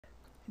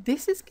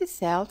This is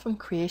Cassel from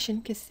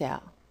Creation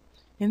Cassel.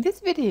 In this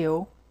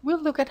video, we'll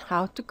look at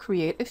how to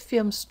create a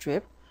film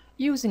strip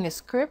using a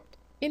script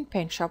in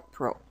PaintShop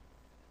Pro.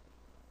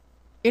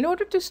 In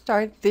order to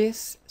start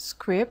this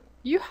script,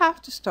 you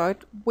have to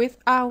start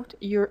without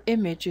your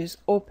images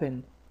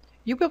open.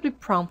 You will be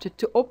prompted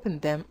to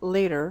open them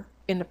later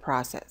in the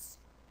process.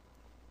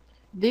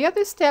 The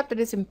other step that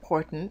is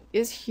important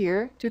is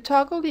here to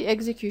toggle the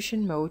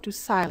execution mode to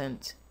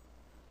silent.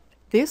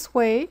 This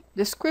way,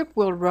 the script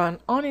will run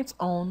on its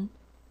own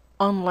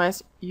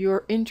unless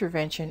your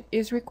intervention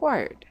is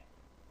required.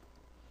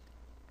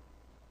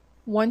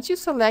 Once you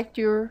select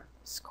your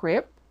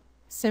script,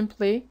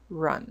 simply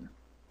run.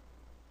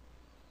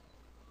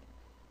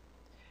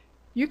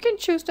 You can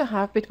choose to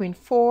have between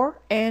 4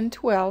 and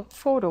 12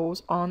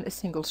 photos on a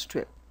single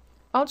strip.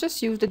 I'll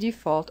just use the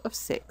default of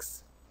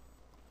 6.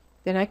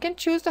 Then I can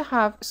choose to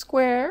have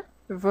square,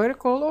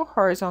 vertical, or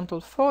horizontal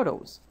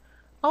photos.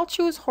 I'll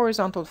choose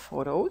horizontal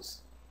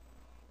photos.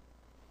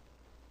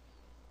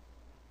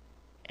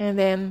 And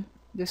then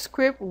the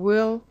script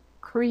will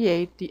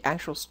create the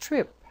actual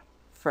strip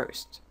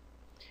first.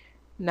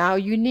 Now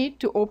you need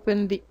to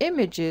open the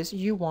images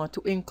you want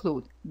to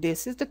include.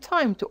 This is the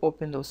time to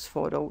open those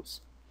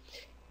photos.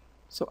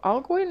 So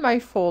I'll go in my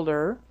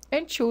folder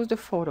and choose the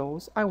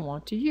photos I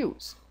want to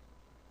use.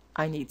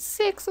 I need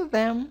 6 of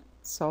them,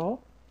 so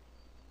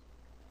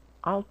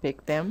I'll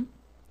pick them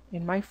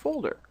in my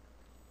folder.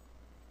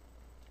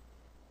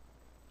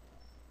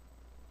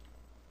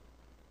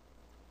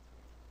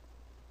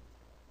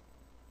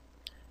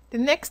 The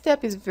next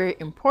step is very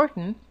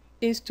important,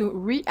 is to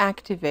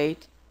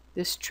reactivate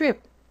the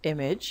strip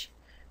image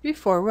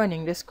before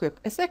running the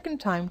script a second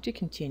time to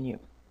continue.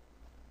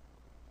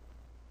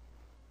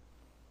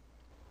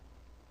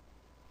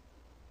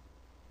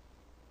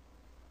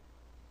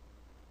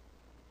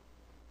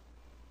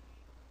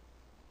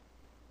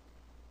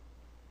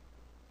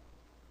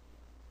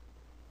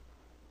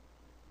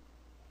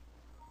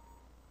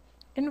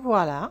 And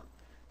voila,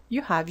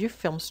 you have your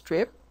film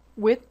strip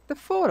with the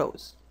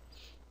photos.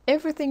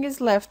 Everything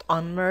is left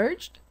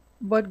unmerged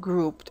but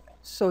grouped,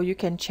 so you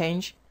can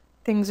change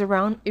things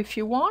around if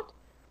you want.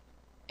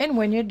 And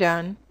when you're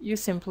done, you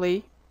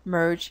simply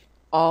merge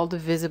all the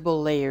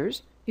visible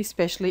layers,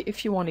 especially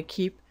if you want to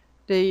keep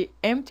the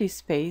empty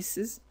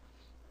spaces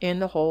in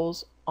the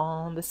holes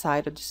on the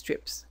side of the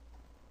strips.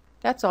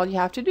 That's all you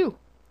have to do.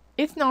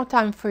 It's now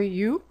time for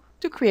you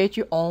to create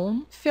your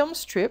own film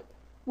strip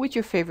with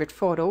your favorite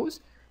photos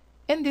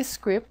and this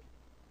script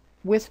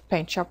with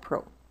PaintShop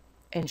Pro.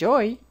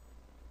 Enjoy!